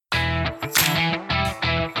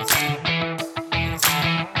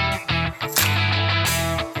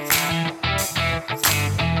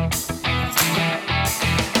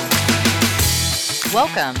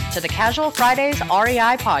Welcome to the Casual Fridays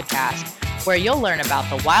REI podcast, where you'll learn about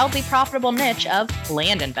the wildly profitable niche of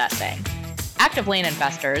land investing. Active land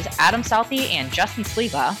investors Adam Southey and Justin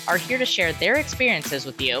Sleva are here to share their experiences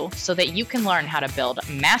with you so that you can learn how to build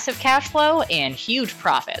massive cash flow and huge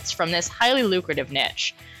profits from this highly lucrative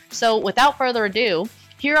niche. So without further ado,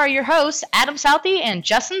 here are your hosts, Adam Southey and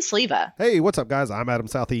Justin Sleva. Hey, what's up, guys? I'm Adam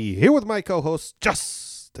Southey, here with my co-host,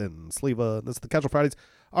 Justin Sleva. This is the Casual Fridays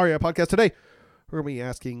REI podcast. Today, we're going to be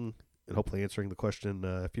asking and hopefully answering the question,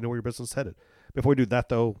 if you know where your business is headed. Before we do that,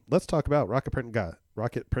 though, let's talk about Rocket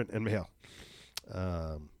Print and Mail.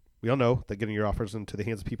 We all know that getting your offers into the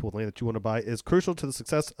hands of people with land that you want to buy is crucial to the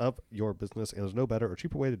success of your business, and there's no better or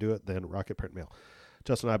cheaper way to do it than Rocket Print Mail.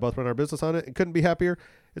 Justin and I both run our business on it and couldn't be happier.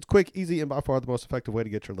 It's quick, easy, and by far the most effective way to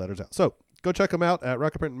get your letters out. So go check them out at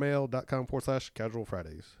rocketprintmail.com/Casual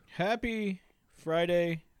Fridays. Happy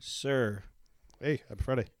Friday, sir. Hey, happy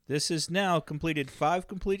Friday. This is now completed 5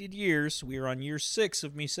 completed years. We are on year 6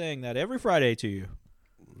 of me saying that every Friday to you.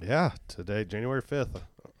 Yeah, today, January 5th.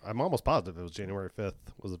 I'm almost positive it was January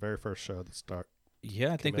 5th was the very first show that started.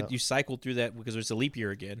 Yeah, I think that you cycled through that because it's a leap year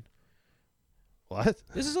again. What?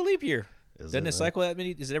 This is a leap year. Doesn't it cycle that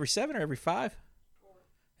many? Is it every 7 or every 5? 4.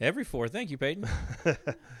 Every 4. Thank you, Peyton.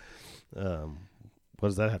 What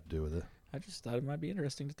does that have to do with it? I just thought it might be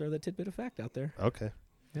interesting to throw that tidbit of fact out there. Okay.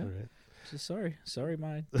 Yeah. All right. Just sorry,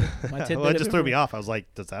 my tidbit. Well, it just threw me off. I was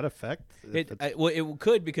like, does that affect? It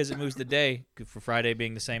could because it moves the day for Friday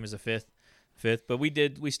being the same as a fifth. But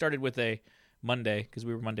we started with a Monday because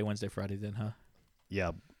we were Monday, Wednesday, Friday then, huh?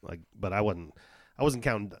 Yeah, but I wasn't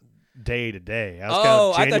counting day to day. I was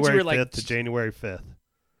counting January 5th to January 5th.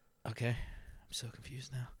 Okay, I'm so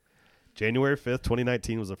confused now. January 5th,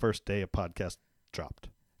 2019 was the first day a podcast dropped.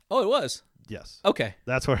 Oh, it was. Yes. Okay.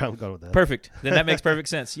 That's where I'm going with that. Perfect. Then that makes perfect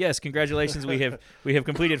sense. Yes, congratulations. We have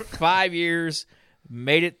completed 5 years,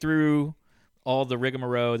 made it through all the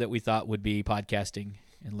rigmarole that we thought would be podcasting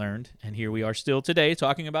and learned, and here we are still today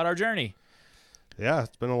talking about our journey. Yeah,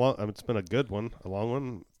 it's been a good one, a long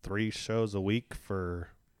one. 3 shows a week for,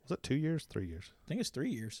 was it 2 years? 3 years. I think it's 3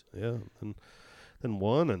 years. Yeah, and then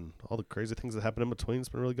 1 and all the crazy things that happened in between. It's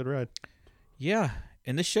been a really good ride. Yeah.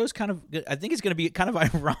 And this show's I think it's going to be kind of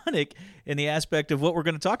ironic in the aspect of what we're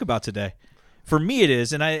going to talk about today. For me, it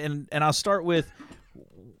is, and I'll start with,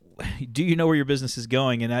 do you know where your business is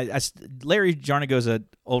going? And Larry Jarnigo's an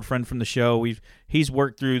old friend from the show. He's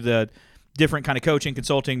worked through the different kind of coaching,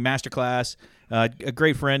 consulting, masterclass. A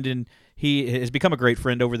great friend, and he has become a great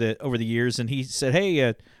friend over the years. And he said,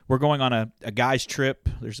 "Hey, we're going on a guys trip.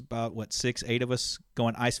 There's about 6, 8 of us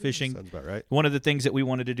going ice fishing. Sounds about right. One of the things that we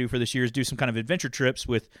wanted to do for this year is do some kind of adventure trips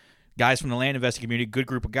with guys from the land investing community. Good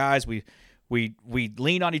group of guys. We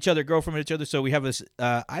lean on each other, grow from each other. So we have this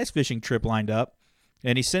ice fishing trip lined up.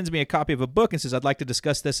 And he sends me a copy of a book and says, "I'd like to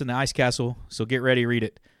discuss this in the Ice Castle. So get ready, read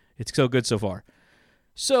it. It's so good so far."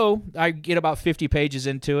 So I get about 50 pages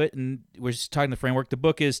into it, and we're just talking the framework. The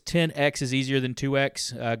book is 10X is easier than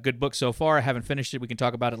 2X. Good book so far. I haven't finished it. We can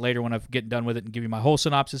talk about it later when I've gotten done with it and give you my whole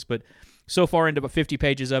synopsis. But so far into about 50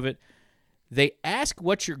 pages of it, they ask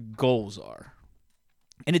what your goals are.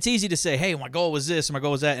 And it's easy to say, hey, my goal was this, and my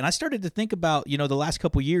goal was that. And I started to think about, the last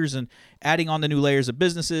couple years and adding on the new layers of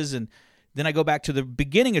businesses. And then I go back to the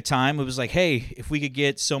beginning of time. It was like, hey, if we could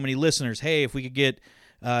get so many listeners. Hey, if we could get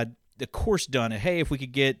the course done. Hey, if we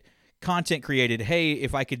could get content created. Hey,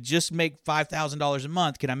 if I could just make $5,000 a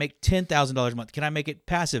month, can I make $10,000 a month? Can I make it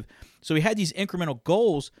passive? So we had these incremental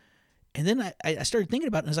goals, and then I started thinking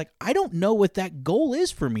about it, and I was like, I don't know what that goal is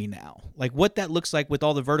for me now, like what that looks like with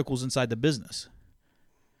all the verticals inside the business.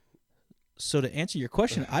 So to answer your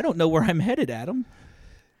question, I don't know where I'm headed, Adam.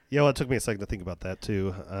 Yeah, well, it took me a second to think about that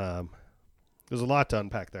too. There's a lot to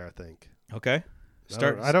unpack there, I think. Okay.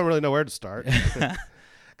 I don't really know where to start.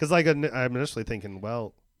 Because I'm initially thinking,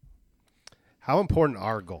 well, how important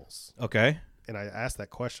are goals? Okay. And I asked that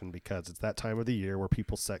question because it's that time of the year where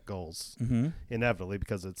people set goals, inevitably,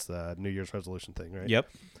 because it's a New Year's resolution thing, right? Yep.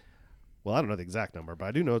 Well, I don't know the exact number, but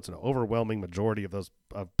I do know it's an overwhelming majority of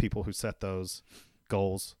people who set those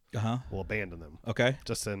goals will abandon them. Okay.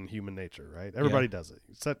 Just in human nature, right? Everybody does it.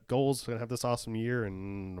 You set goals, going to have this awesome year,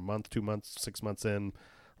 and a month, 2 months, 6 months in,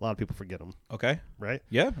 a lot of people forget them. Okay. Right?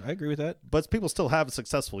 Yeah, I agree with that. But people still have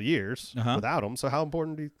successful years without them. So how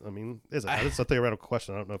important is it? It's a theoretical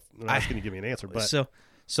question. I don't know if I'm asking you to give me an answer. But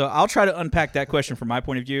So I'll try to unpack that question from my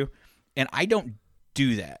point of view. And I don't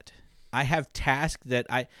do that. I have tasks that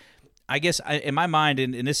I guess in my mind,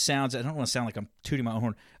 and this sounds, I don't want to sound like I'm tooting my own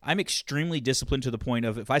horn. I'm extremely disciplined to the point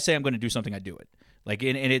of if I say I'm going to do something, I do it.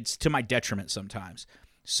 And it's to my detriment sometimes.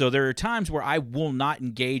 So there are times where I will not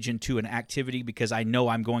engage into an activity because I know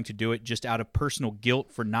I'm going to do it just out of personal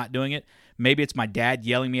guilt for not doing it. Maybe it's my dad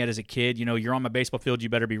yelling me at as a kid, you're on my baseball field, you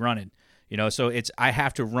better be running. So I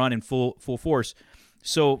have to run in full force.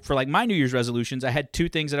 So for like my New Year's resolutions, I had 2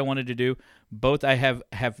 things that I wanted to do. Both I have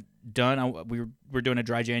done. We're doing a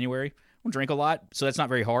dry January. I don't drink a lot, so that's not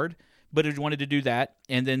very hard, but I wanted to do that.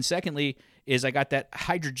 And then secondly is I got that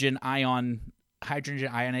hydrogen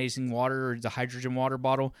ionizing water, or the hydrogen water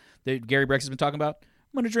bottle that Gary Brex has been talking about.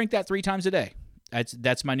 I'm going to drink that 3 times a day.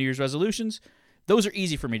 That's my New Year's resolutions. Those are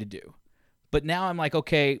easy for me to do. But now I'm like,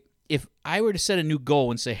 okay, if I were to set a new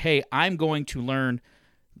goal and say, hey, I'm going to learn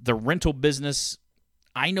the rental business,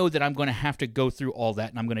 I know that I'm going to have to go through all that,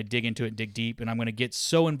 and I'm going to dig into it, dig deep, and I'm going to get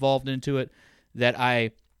so involved into it that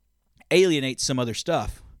I alienate some other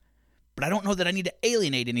stuff. But I don't know that I need to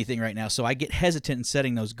alienate anything right now, so I get hesitant in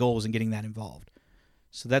setting those goals and getting that involved.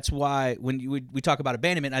 So that's why when we talk about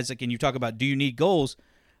abandonment, Isaac, and you talk about do you need goals,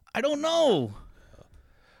 I don't know.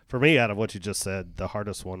 For me, out of what you just said, the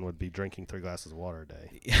hardest one would be drinking 3 glasses of water a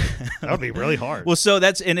day. That would be really hard. Well, so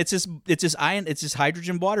it's this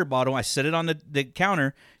hydrogen water bottle. I set it on the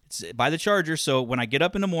counter. It's by the charger. So when I get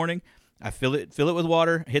up in the morning, I fill it with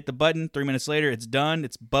water, hit the button. 3 minutes later, it's done.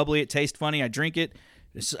 It's bubbly. It tastes funny. I drink it.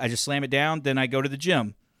 I just slam it down. Then I go to the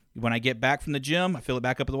gym. When I get back from the gym, I fill it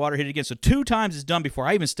back up with the water, hit it again. So 2 times it's done before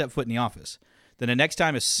I even step foot in the office. Then the next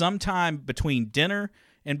time is sometime between dinner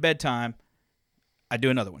and bedtime. I do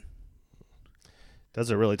another one.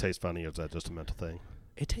 Does it really taste funny, or is that just a mental thing?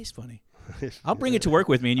 It tastes funny. I'll bring it to work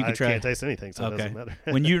with me, and you can try it. I can't taste anything, so it doesn't matter.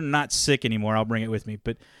 When you're not sick anymore, I'll bring it with me.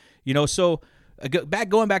 But, so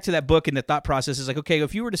going back to that book and the thought process is like, okay,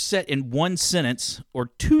 if you were to set in 1 sentence or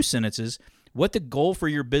 2 sentences what the goal for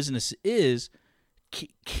your business is,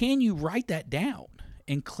 can you write that down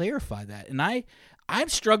and clarify that? And I'm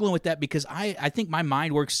struggling with that because I think my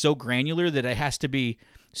mind works so granular that it has to be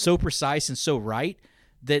so precise and so right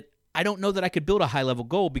that I don't know that I could build a high-level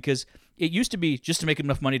goal, because it used to be just to make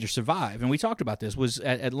enough money to survive. And we talked about this. Was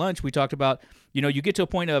at lunch, we talked about, you get to a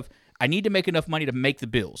point of, I need to make enough money to make the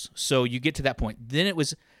bills. So you get to that point. Then it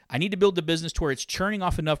was, I need to build the business to where it's churning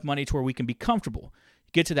off enough money to where we can be comfortable.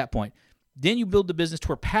 Get to that point. Then you build the business to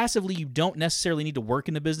where passively you don't necessarily need to work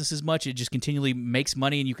in the business as much. It just continually makes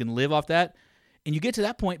money and you can live off that. And you get to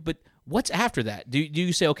that point, but what's after that? Do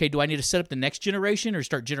you say, okay, do I need to set up the next generation or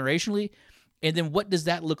start generationally? And then what does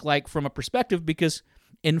that look like from a perspective? Because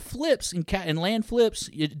in flips, in land flips,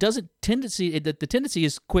 it doesn't the tendency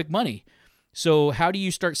is quick money. So how do you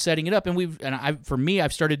start setting it up? And for me,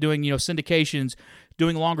 I've started doing syndications,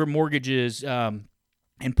 doing longer mortgages, and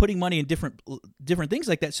putting money in different things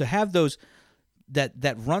like that. So have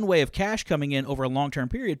that runway of cash coming in over a long term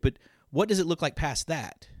period. But what does it look like past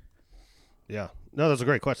that? Yeah, no, those are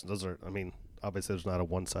great questions. Obviously, there's not a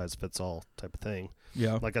one-size-fits-all type of thing.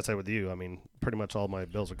 Yeah. Like I said with you, pretty much all my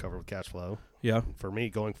bills are covered with cash flow. Yeah. For me,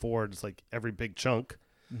 going forward, it's like every big chunk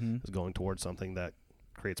is going towards something that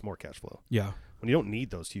creates more cash flow. Yeah. When you don't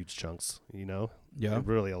need those huge chunks, Yeah. It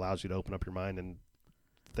really allows you to open up your mind and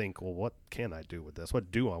think, well, what can I do with this?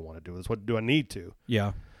 What do I want to do with this? What do I need to?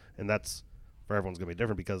 Yeah. And that's, for everyone's going to be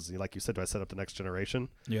different, because like you said, do I set up the next generation?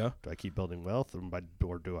 Yeah. Do I keep building wealth,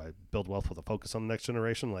 or do I build wealth with a focus on the next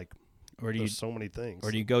generation? Or there's so many things.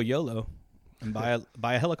 Or do you go YOLO and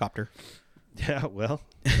buy a helicopter? Yeah, well,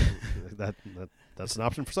 that's an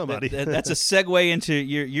option for somebody. That's a segue into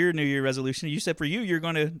your New Year resolution. You said for you're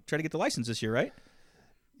going to try to get the license this year, right?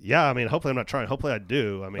 Yeah, hopefully I'm not trying. Hopefully I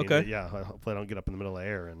do. Okay. Yeah, hopefully I don't get up in the middle of the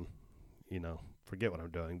air and, forget what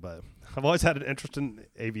I'm doing. But I've always had an interest in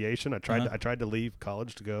aviation. I tried to leave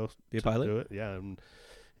college to go be a pilot. Do it. Yeah. And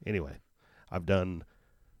anyway, I've done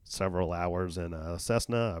several hours in a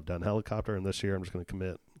Cessna. I've done helicopter, and this year I'm just going to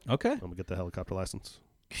commit. Okay. I'm going to get the helicopter license.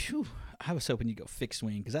 Phew, I was hoping you'd go fixed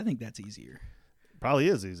wing, because I think that's easier. Probably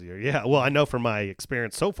is easier. Yeah. Well, I know from my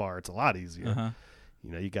experience so far, it's a lot easier. Uh-huh.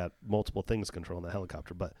 You got multiple things controlling the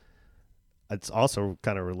helicopter, but it's also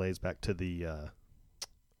kind of relates back to the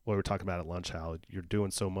what we were talking about at lunch, how you're doing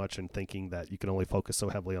so much and thinking that you can only focus so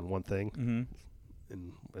heavily on one thing.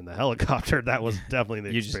 Mm-hmm. In the helicopter, that was definitely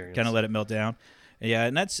the you experience. Just kind of let it melt down. Yeah,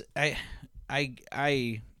 and that's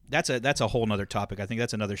that's a whole nother topic. I think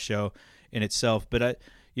that's another show in itself. But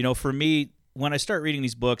for me, when I start reading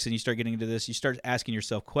these books and you start getting into this, you start asking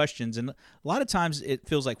yourself questions, and a lot of times it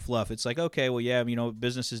feels like fluff. It's like, okay, well, yeah,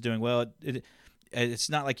 business is doing well. It's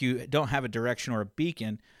not like you don't have a direction or a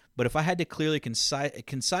beacon. But if I had to clearly,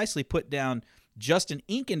 concisely put down just an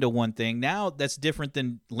ink into one thing, now that's different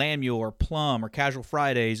than Land Mule or Plum or Casual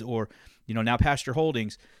Fridays or now Pasture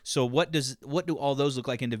Holdings. So what do all those look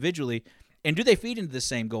like individually? And do they feed into the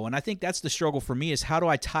same goal? And I think that's the struggle for me is how do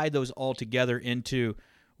I tie those all together into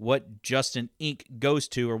what Justin Inc. goes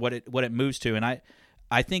to or what it moves to. And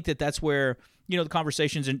I think that's where, the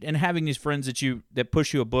conversations and having these friends that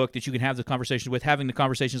push you a book that you can have the conversations with, having the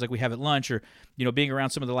conversations like we have at lunch or, being around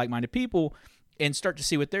some of the like-minded people and start to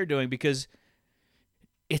see what they're doing, because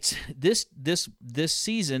it's this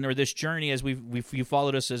season or this journey, as you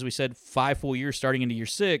followed us, as we said, 5 full years starting into year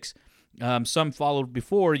 6. Some followed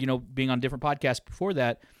before, being on different podcasts before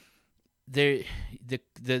that. The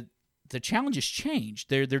challenges changed.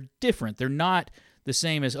 They're different. They're not the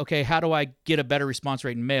same as, okay, how do I get a better response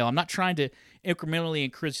rate in mail? I'm not trying to incrementally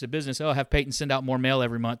increase the business. Have Peyton send out more mail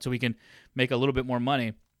every month so we can make a little bit more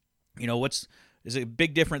money. Is it a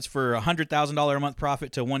big difference for $100,000 a month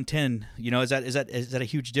profit to 110? Is that a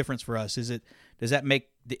huge difference for us? Does that make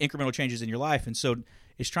the incremental changes in your life? And so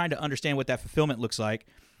it's trying to understand what that fulfillment looks like.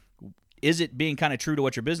 Is it being kind of true to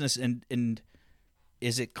what your business and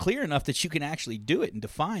is it clear enough that you can actually do it and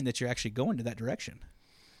define that you're actually going to that direction?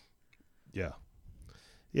 Yeah.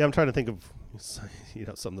 Yeah, I'm trying to think of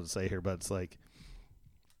something to say here, but it's like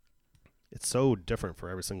it's so different for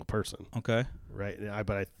every single person. Okay. Right.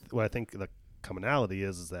 What I think the commonality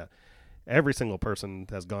is that every single person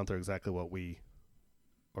has gone through exactly what we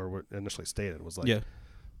initially stated was like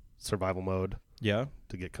survival mode. Yeah.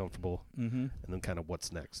 To get comfortable. Mm-hmm. And then kind of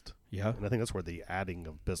what's next. Yeah. And I think that's where the adding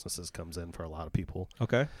of businesses comes in for a lot of people.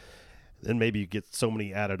 Okay. Then maybe you get so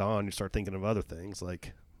many added on, you start thinking of other things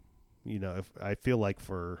like, if I feel like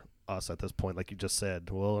for us at this point, like you just said,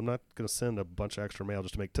 well, I'm not going to send a bunch of extra mail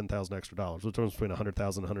just to make $10,000 extra dollars. What's the difference between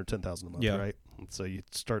 $100,000 and $110,000 a month, right? And so you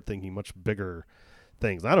start thinking much bigger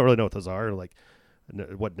things. I don't really know what those are. Like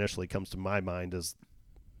what initially comes to my mind is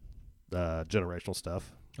generational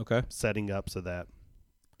stuff. Okay. Setting up so that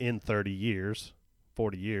in 30 years,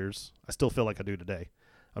 40 years, I still feel like I do today.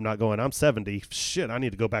 I'm not going, I'm 70. Shit, I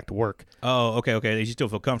need to go back to work. Oh, okay. You still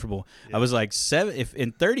feel comfortable. Yeah. I was like, if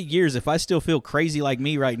in 30 years, if I still feel crazy like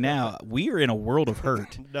me right now, we are in a world of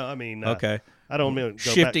hurt. No, I mean, okay. I don't mean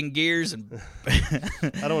shifting gears and I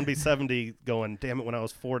don't want to be 70 going, damn it, when I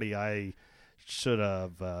was 40, I should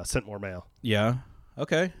have sent more mail. Yeah.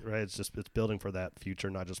 Okay. Right. It's building for that future,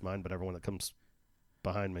 not just mine, but everyone that comes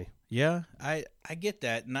behind me. Yeah, I get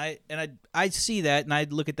that, and I see that, and I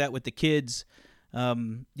look at that with the kids.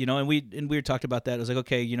 And we talked about that. It was like,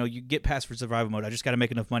 okay, you get past for survival mode. I just got to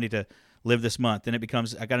make enough money to live this month. Then it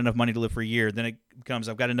becomes, I got enough money to live for a year. Then it becomes,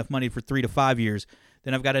 I've got enough money for 3 to 5 years.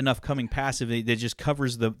 Then I've got enough coming passively that just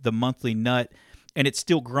covers the monthly nut, and it's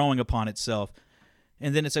still growing upon itself.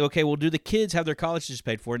 And then it's like, okay, well, do the kids have their colleges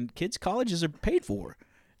paid for? And kids' colleges are paid for.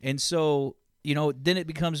 And so, then it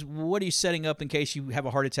becomes, what are you setting up in case you have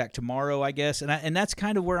a heart attack tomorrow, I guess? And that's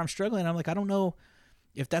kind of where I'm struggling. I'm like, I don't know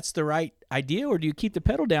if that's the right idea, or do you keep the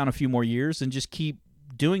pedal down a few more years and just keep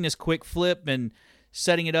doing this quick flip and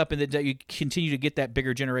setting it up, and that you continue to get that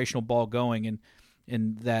bigger generational ball going,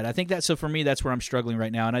 and that I think that's, so for me, that's where I'm struggling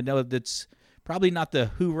right now. And I know that's probably not the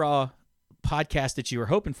hoorah podcast that you were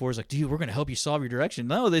hoping for. Is like, dude, we're going to help you solve your direction.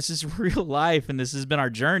 No, this is real life, and this has been our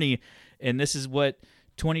journey, and this is what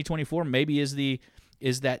 2024 maybe is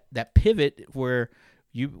that pivot where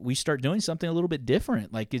we start doing something a little bit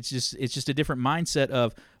different. Like it's just a different mindset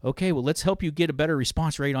of, okay, well, let's help you get a better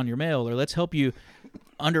response rate on your mail, or let's help you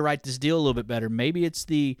underwrite this deal a little bit better. Maybe it's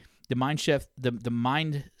the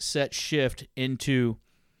mindset shift into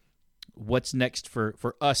what's next for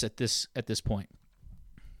us at this point.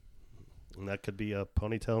 And that could be a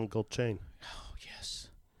ponytail and gold chain. Oh, yes.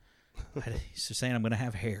 He's just saying I'm going to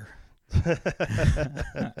have hair.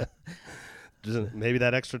 Maybe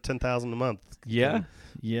that extra $10,000 a month. Yeah.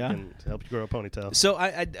 Can help you grow a ponytail. So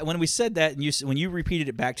I when we said that, and when you repeated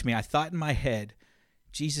it back to me, I thought in my head,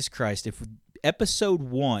 Jesus Christ, if episode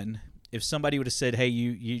 1, if somebody would have said, hey,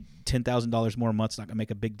 you $10,000 more a month's not going to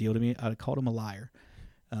make a big deal to me, I'd have called him a liar.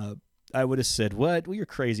 I would have said, what? Well, you're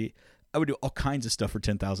crazy. I would do all kinds of stuff for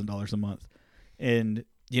 $10,000 a month. And,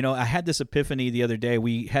 I had this epiphany the other day.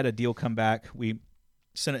 We had a deal come back. We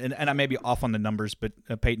sent it, and I may be off on the numbers, but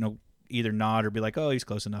Peyton will either nod or be like, oh, he's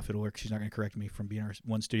close enough, it'll work. She's not going to correct me from being our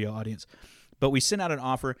one studio audience. But we sent out an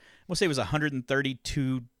offer. We'll say it was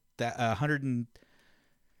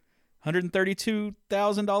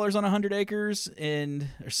 $132,000 on 100 acres, and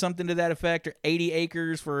or something to that effect, or 80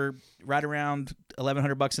 acres for right around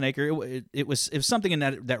 $1,100 an acre. It was something in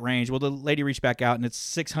that range. Well, the lady reached back out, and it's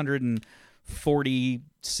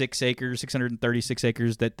 646 acres, 636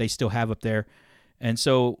 acres that they still have up there. And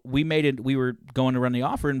so we were going to run the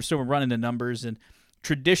offer, and so we're running the numbers. And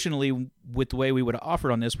traditionally, with the way we would have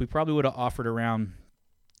offered on this, we probably would have offered around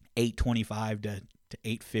 $825 to to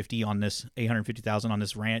 850 on this 850,000 on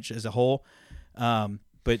this ranch as a whole.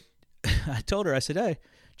 But I told her, I said, hey,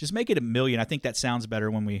 just make it $1 million. I think that sounds better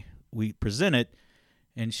when we present it.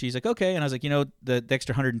 And she's like, okay. And I was like, the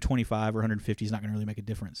extra 125 or 150 is not going to really make a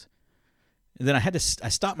difference. And then I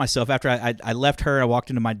stopped myself after I left her. I walked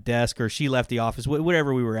into my desk, or she left the office,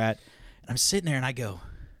 whatever we were at. And I'm sitting there and I go,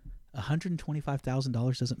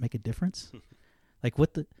 $125,000 doesn't make a difference? Like,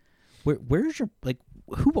 where's your, like,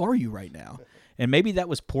 who are you right now? And maybe that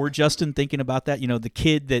was poor Justin thinking about that. The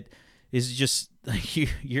kid that is just,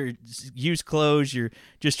 you're used clothes. You're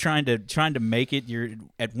just trying to make it. You're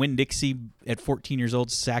at Winn-Dixie at 14 years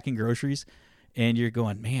old sacking groceries. And you're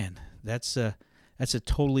going, man, that's a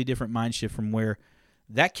totally different mind shift from where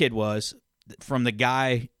that kid was, from the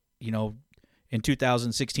guy, in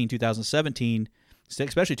 2016, 2017,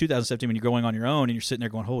 especially 2017, when you're going on your own and you're sitting there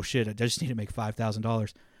going, oh shit, I just need to make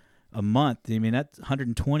 $5,000 a month. I mean, that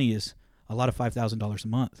 120 is a lot of $5,000 a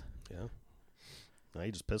month. Yeah. Now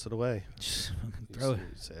you just piss it away. Bro.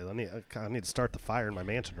 Say, I need to start the fire in my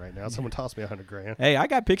mansion right now. Someone toss me $100,000. Hey, I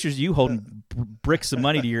got pictures of you holding bricks of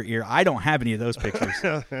money to your ear. I don't have any of those pictures.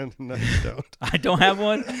 No, you don't. I don't have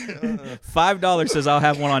one. $5 says I'll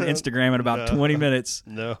have one on Instagram in about 20 minutes.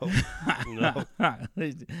 No.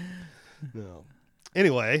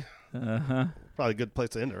 Anyway, probably a good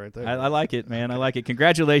place to end it right there. I like it, man. I like it.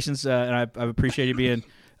 Congratulations, and I appreciate you being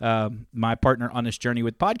my partner on this journey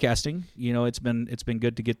with podcasting. It's been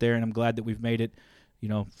good to get there, and I'm glad that we've made it,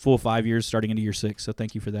 full 5 years, starting into year 6. So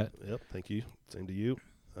thank you for that. Yep, thank you. Same to you.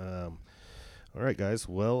 All right, guys.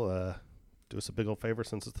 Well, do us a big old favor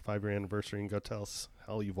since it's the 5-year anniversary, and go tell us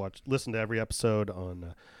how you've listened to every episode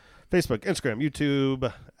on Facebook, Instagram,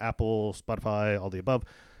 YouTube, Apple, Spotify, all the above.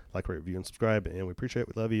 Like, rate, review, and subscribe, and we appreciate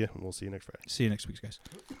it. We love you, and we'll see you next Friday. See you next week, guys.